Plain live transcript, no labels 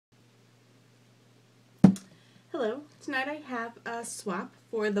Hello, tonight I have a swap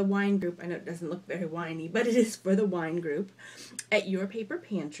for the wine group. I know it doesn't look very winey, but it is for the wine group at Your Paper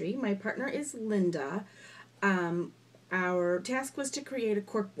Pantry. My partner is Linda. Our task was to create a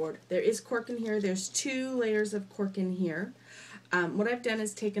cork board. There is cork in here. There's 2 layers of cork in here. What I've done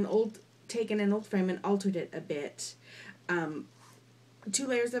is taken an old frame and altered it a bit. 2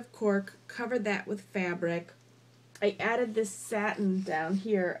 layers of cork, covered that with fabric. I added this satin down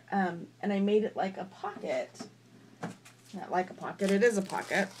here, and I made it like a pocket. Not like a pocket, it is a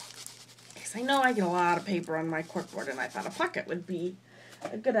pocket. Because I know I get a lot of paper on my corkboard, and I thought a pocket would be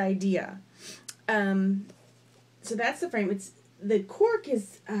a good idea. So that's the frame. The cork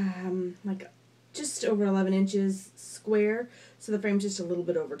is like just over 11 inches square, so the frame's just a little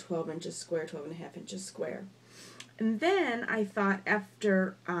bit over 12 inches square, 12.5 inches square. And then I thought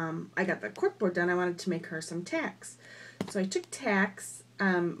after I got the corkboard done, I wanted to make her some tacks. So I took tacks.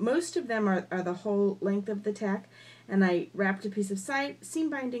 Most of them are the whole length of the tack, and I wrapped a piece of seam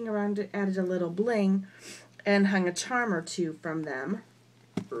binding around it, added a little bling, and hung a charm or 2 from them.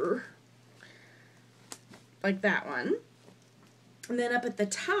 Like that one. And then up at the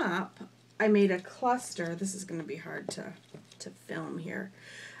top, I made a cluster. This is going to be hard to film here.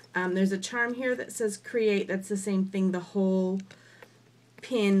 There's a charm here that says create. That's the same thing, the whole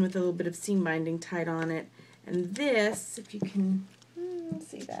pin with a little bit of seam binding tied on it. And this, if you can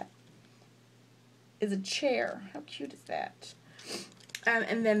see that, is a chair. How cute is that?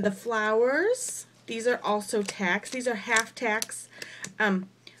 And then the flowers, these are also tacks. These are half tacks.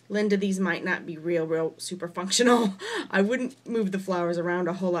 Linda, these might not be real super functional. I wouldn't move the flowers around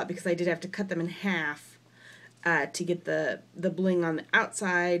a whole lot because I did have to cut them in half. To get the bling on the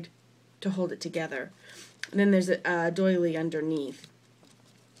outside to hold it together. And then there's a doily underneath.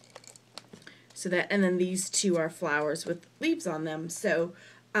 So that, and then these 2 are flowers with leaves on them. So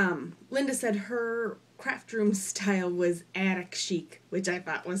Linda said her craft room style was attic chic, which I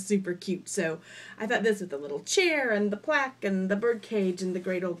thought was super cute. So I thought this with the little chair and the plaque and the bird cage and the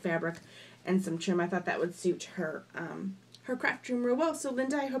great old fabric and some trim, I thought that would suit her craft room real well. So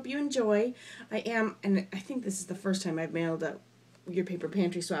Linda, I hope you enjoy. And I think this is the first time I've mailed Your Paper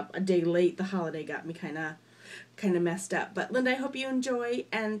Pantry swap a day late. The holiday got me kind of messed up. But Linda, I hope you enjoy,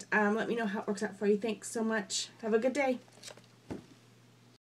 and let me know how it works out for you. Thanks so much. Have a good day.